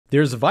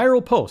There's a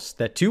viral post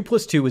that 2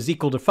 plus 2 is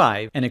equal to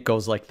 5, and it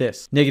goes like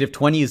this. Negative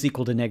 20 is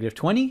equal to negative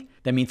 20.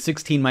 That means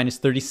 16 minus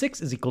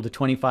 36 is equal to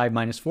 25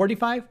 minus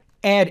 45.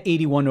 Add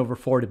 81 over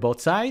 4 to both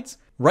sides.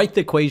 Write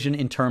the equation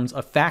in terms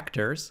of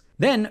factors.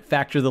 Then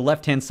factor the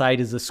left-hand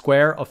side as the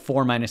square of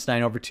 4 minus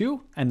 9 over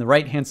 2, and the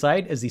right-hand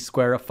side as the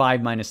square of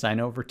 5 minus 9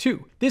 over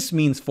 2. This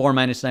means 4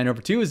 minus 9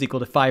 over 2 is equal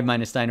to 5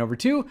 minus 9 over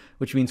 2,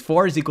 which means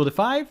 4 is equal to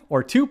 5,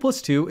 or 2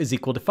 plus 2 is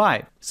equal to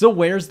 5. So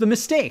where's the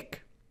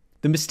mistake?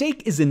 The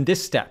mistake is in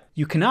this step.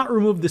 You cannot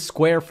remove the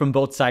square from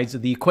both sides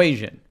of the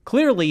equation.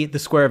 Clearly, the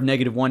square of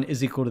negative 1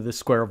 is equal to the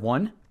square of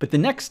 1, but the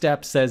next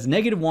step says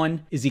negative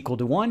 1 is equal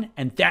to 1,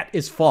 and that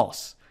is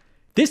false.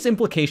 This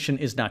implication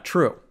is not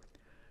true.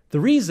 The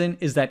reason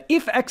is that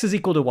if x is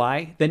equal to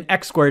y, then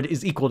x squared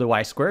is equal to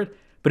y squared.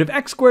 But if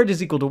x squared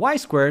is equal to y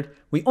squared,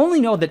 we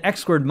only know that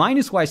x squared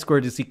minus y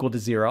squared is equal to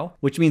 0,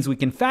 which means we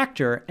can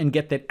factor and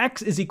get that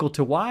x is equal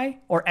to y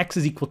or x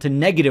is equal to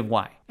negative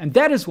y. And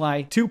that is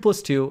why 2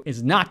 plus 2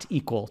 is not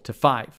equal to 5.